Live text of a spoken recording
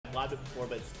a lot of it before,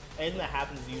 but anything that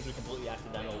happens is usually completely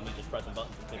accidental. We just pressing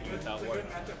buttons and thinking that's how it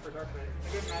works.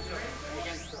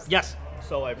 Yes.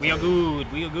 So we are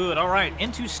good. We are good. All right.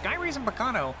 Into SkyRasen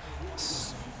Picano.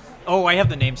 Oh, I have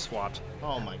the name swapped.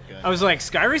 Oh my goodness. I was like,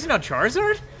 SkyRasen on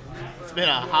Charizard? It's been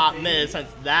a hot minute since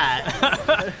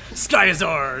that.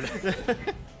 SkyZard.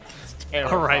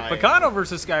 Terrifying. All right, Picano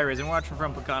versus SkyRasen. Watching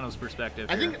from Picano's perspective.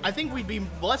 I think we'd be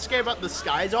less scared about the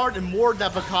SkyZard and more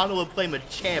that Picano would play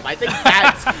Machamp. I think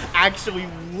that's actually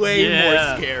way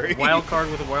more scary. Wild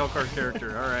card with a wild card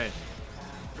character. All right.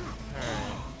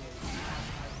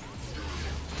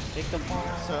 Take the ball.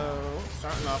 So,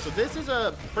 starting off. So this is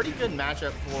a pretty good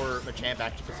matchup for Machamp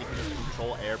actually because he can just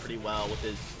control air pretty well with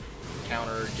his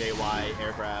counter, JY,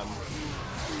 air grab.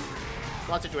 A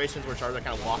lot of situations where Charizard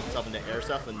kind of locks himself into air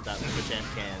stuff and that Machamp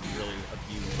can really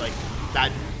abuse. Like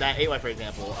that 8Y, for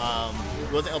example,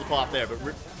 he wasn't able to pull off there, but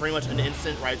pretty much an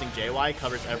instant rising JY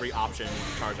covers every option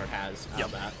Charizard has out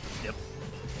of that. Yep.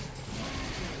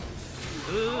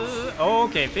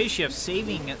 Okay, phase shift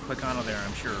saving Picano there,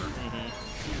 I'm sure.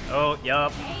 Oh,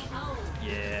 yup.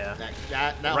 Yeah.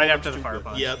 That right after the fire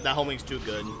punch. Yep, that homing's too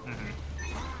good.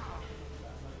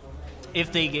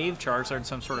 If they gave Charizard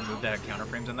some sort of move that had counter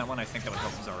frames in that one, I think that would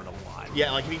help Zard a lot.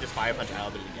 Yeah, like if he just fire punch out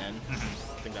of it again, I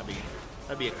think that'd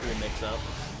be a cool mix up.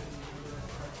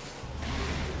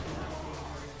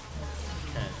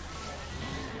 Okay.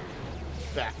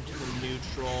 Back into the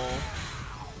neutral.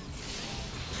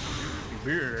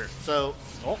 So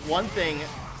one thing,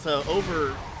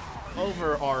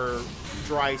 over our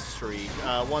dry streak,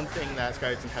 one thing that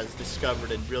SkyRasen has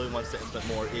discovered and really wants to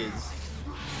implement more is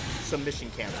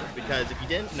submission cancel, because if you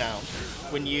didn't know,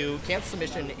 when you cancel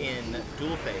submission in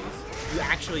dual phase, you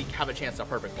actually have a chance to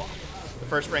perfect block. The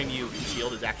first frame you can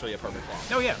shield is actually a perfect block.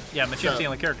 Oh yeah, Machamp's the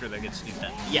only character that gets to do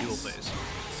that in dual phase.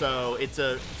 So it's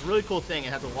a really cool thing.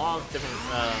 It has a lot of different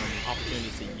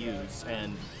opportunities to use,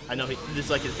 and I know this is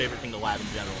like his favorite thing to lab in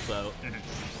general. So.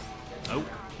 Oh,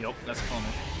 yep, that's a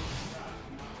punish.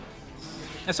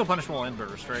 That's still punishable in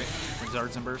burst, right? Like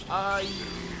Zards in burst?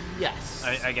 Yes.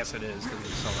 I guess it is, because we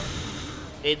saw that.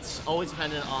 It's always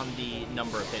dependent on the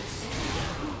number of hits.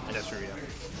 That's true, yeah.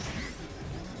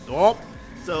 Oh!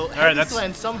 So, Heavy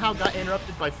Slam somehow got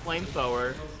interrupted by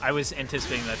Flamethrower. I was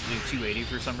anticipating that to do 280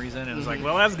 for some reason, and it was like,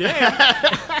 well, that's good.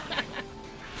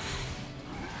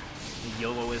 The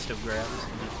YOLOist of grabs.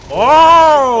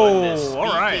 Oh!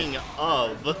 Alright. Speaking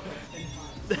of...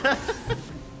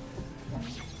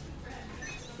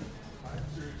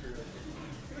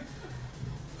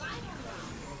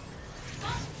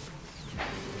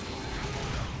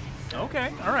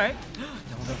 Okay, alright. No,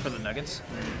 go for the nuggets?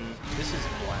 This is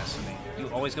blasphemy. You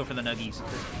always go for the nuggies.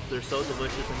 They're so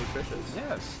delicious and nutritious.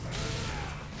 Yes.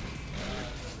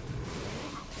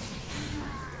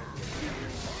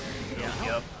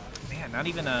 Yep. Man, not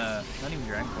even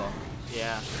Dragon Claw.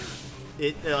 Yeah.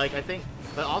 I think,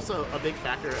 but also a big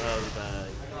factor of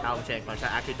how Machamp Punch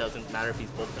actually doesn't matter if he's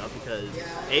bulked up, because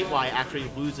 8Y actually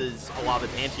loses a lot of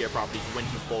its anti-air properties when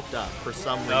he's bulked up for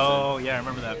some reason. Oh yeah, I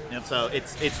remember that. Yep. So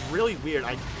it's really weird.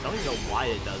 I don't even know why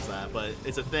it does that, but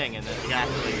it's a thing, and it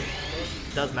actually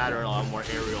does matter in a lot more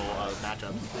aerial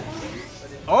matchups.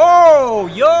 Oh,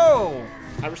 yo!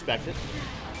 I respect it.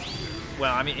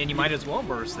 Well, I mean, and you might as well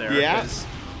burst there. Yeah.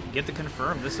 Get the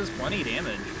confirm. This is plenty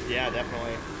damage. Yeah,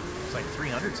 definitely. It's like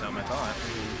 300 some, I thought.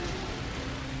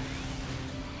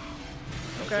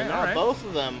 Okay, so now both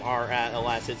of them are at a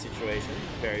last hit situation.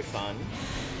 Very fun.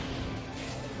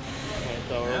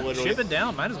 Yeah, ship it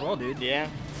down. Might as well, dude. Yeah.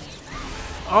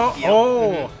 Oh,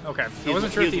 oh. Okay. I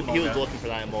wasn't sure if he was looking for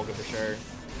that in Molga for sure.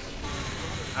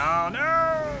 Oh, no.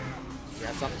 Yeah,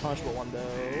 it's not the punishable one, though.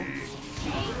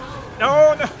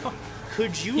 No, no.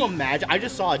 Could you imagine? I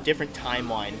just saw a different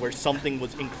timeline where something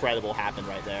was incredible happened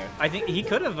right there. I think he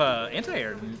could have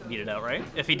anti-air beat it out, right?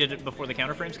 If he did it before the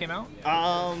counter frames came out.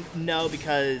 No,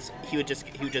 because he would just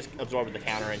absorb the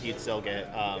counter and he'd still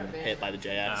get hit by the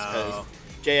JX. Because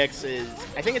JX is,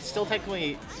 I think it's still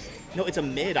technically, no, it's a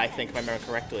mid. I think if I remember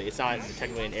correctly, it's not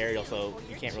technically an aerial, so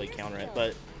you can't really counter it.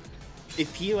 But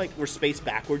if he were spaced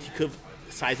backwards, he could have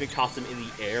seismic tossed him in the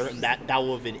air, and that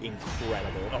would have been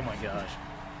incredible. Oh my gosh.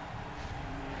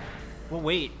 Well,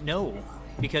 wait, no,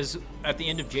 because at the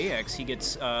end of JX, he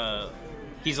gets,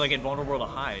 he's like invulnerable to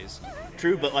highs.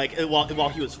 True, but like while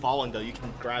he was falling, though, you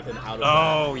can grab him out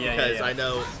of that. Yeah, because yeah. I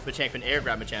know Machamp can air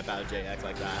grab Machamp out of JX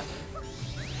like that.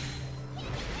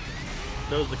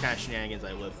 Those are the kind of shenanigans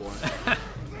I live for.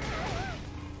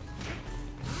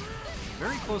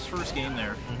 Very close first game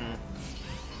there.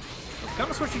 Kind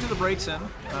of switching to the Braixen.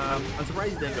 I'm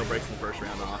surprised he didn't go Braixen the first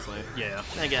round, honestly. Yeah.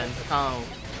 And again, Picano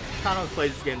Picano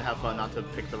plays this game to have fun, not to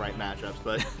pick the right matchups,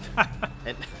 but...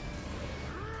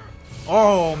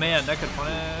 Oh, man, that could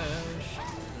punish.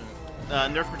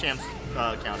 Nerf Machamp's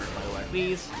counter, by the way.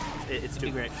 Please. It's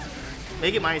too great.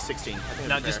 Make it -16. I think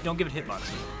No, just don't give it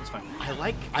hitboxing. It's fine. I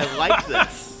like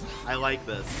this. I like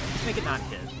this. Just make it not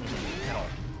hit. At all.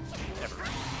 Ever.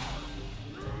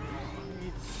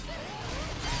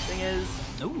 Thing is,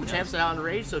 Machamp's out on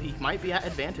rage, so he might be at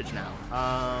advantage now.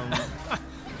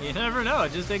 You never know.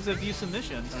 It just takes a few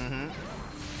submissions.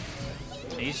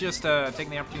 He's just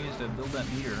taking the opportunities to build that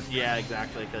meter. Yeah,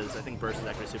 exactly, because I think burst is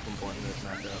actually super important in this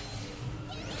matchup.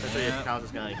 Especially if Kyle's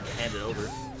just going to hand it over.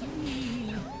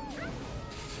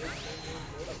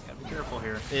 Gotta be careful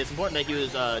here. It's important that he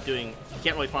was doing... He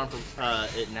can't really farm for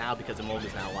it now because Emolga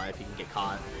is now alive. He can get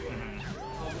caught.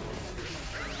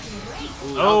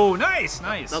 Ooh, oh, nice!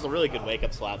 Nice! That was a really good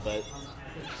wake-up slap, but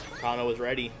Kano was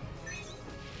ready.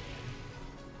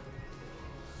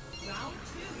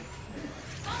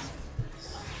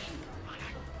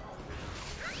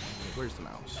 Where's the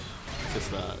mouse? It's just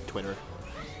the Twitter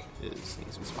is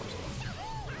responsible.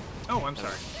 Oh, I'm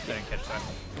sorry. I didn't catch that.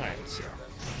 Alright, so...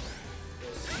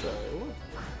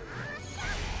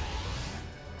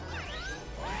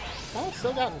 Well,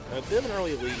 still got a bit of an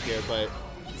early lead here, but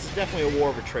it's definitely a war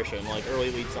of attrition. Like, early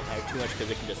leads don't matter too much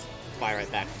because it can just fly right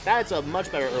back. That's a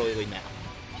much better early lead now.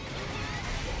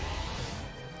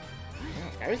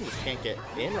 SkyRasen just can't get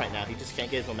in right now. He just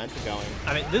can't get his momentum going.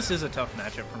 I mean, this is a tough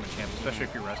matchup from Machamp, especially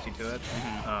if you're rusty to it.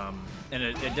 And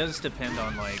it does depend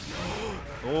on, like...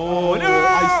 Oh, no!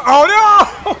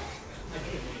 Oh,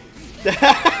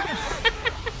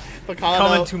 no!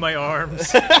 Come into my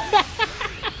arms.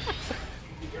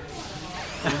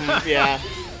 Yeah.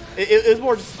 It was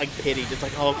more just, like, pity. Just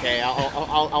like, okay,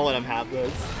 I'll let him have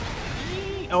this.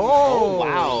 Oh,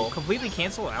 wow. Completely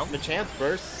cancel out? Machamp's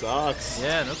burst sucks.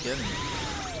 Yeah, no kidding.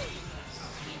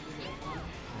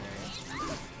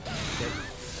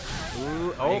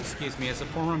 Ooh, oh, excuse me. As a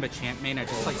former Machamp main, I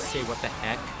just like to say, what the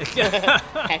heck?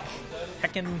 Heck.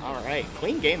 Heckin'. All right,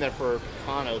 clean game there for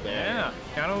Kano there. Yeah,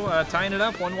 Kano tying it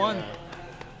up 1-1. Yeah.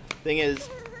 Thing is,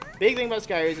 big thing about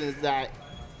SkyRasen is that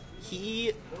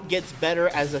he gets better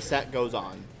as the set goes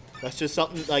on. That's just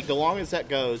something, like, the longer the set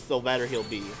goes, the better he'll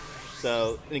be.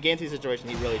 So, in a game 2 situation,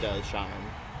 he really does shine.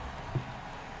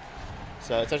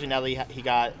 So, especially now that he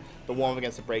got the warm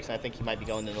against the Braixen, I think he might be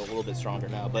going in a little bit stronger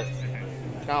now. But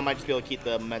Kyle might just be able to keep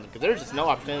the momentum, because there's just no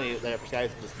opportunity there for Sky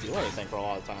to just do anything for a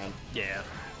lot of time. Yeah.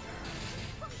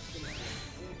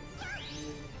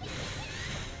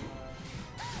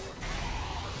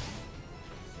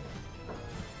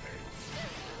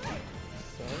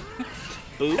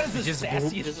 Boop. Just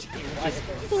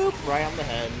Boop. Right on the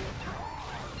head.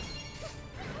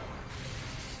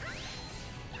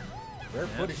 Rare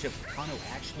footage of Kano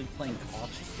actually playing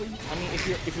cautiously. I mean,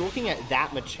 if you're looking at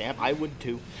that Machamp, I would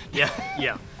too. Yeah,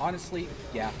 yeah. Honestly,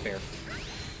 yeah, fair.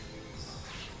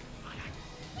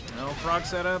 No frog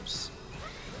setups.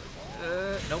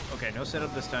 Nope. Okay, no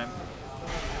setup this time.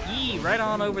 Yee, right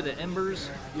on over the embers.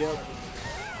 Yep.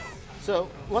 So,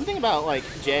 one thing about, like,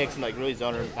 JX and, like, really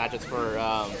zoner matchups for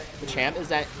Machamp is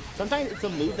that sometimes it's a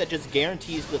move that just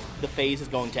guarantees the phase is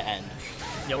going to end.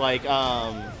 Yep. Like,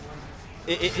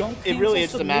 it really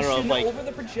is just a matter of, like, over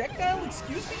the projectile,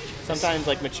 excuse me? sometimes,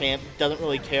 like, Machamp doesn't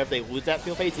really care if they lose that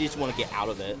field phase, they just want to get out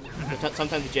of it.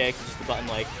 Sometimes the JX is just the button,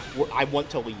 like, I want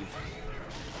to leave.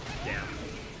 Yeah.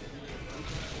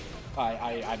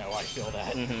 I know, I feel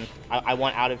that. I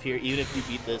want out of here, even if you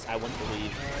beat this, I want to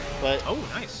leave. But Oh,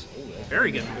 nice.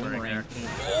 Very good right there.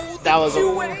 that was a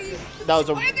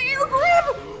the air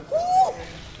grab! Woo!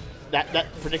 that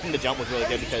predicting the jump was really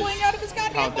good because Playing out of his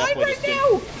goddamn Colin mind definitely right just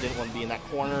now! didn't want to be in that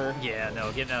corner. Yeah,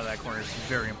 no, getting out of that corner is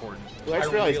very important. Well, I just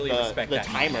I realized really respect the that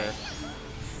timer.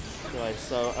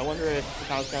 So I wonder if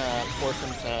Colin's gonna force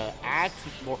him to act,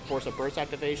 or force a burst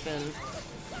activation.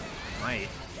 Might.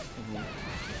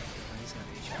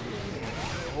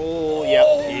 Oh,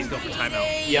 yep. He's going for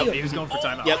timeout. Yep. He was going for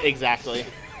timeout. Yep, exactly.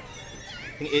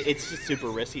 It's just super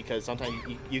risky because sometimes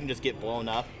you can just get blown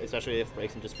up, especially if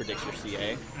Braixen just predicts your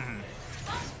CA.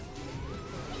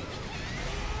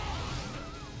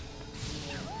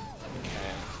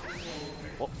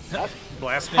 Well,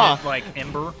 Blasting Huh. it like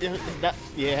ember.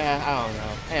 yeah, I don't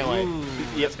know. Anyway, Ooh,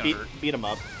 yep, that's gonna hurt. beat him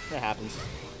up. That happens.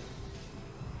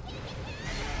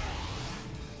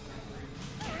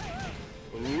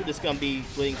 Ooh, this is going to be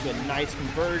leading to a nice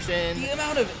conversion. The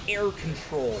amount of air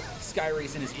control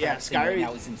SkyRasen is practicing right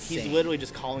now is insane. He's literally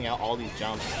just calling out all these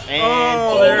jumps. And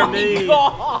Oh, there my it be.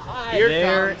 God! here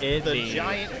There comes it the be.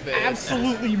 giant fish.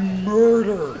 Absolutely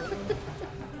murder!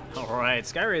 All All right,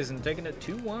 SkyRasen taking it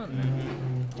 2-1.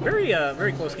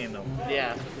 Very close game though.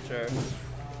 Yeah, for sure.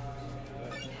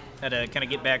 Had to kind of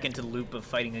get back into the loop of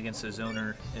fighting against the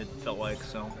zoner. It felt like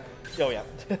so. Oh yeah.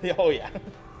 Oh yeah.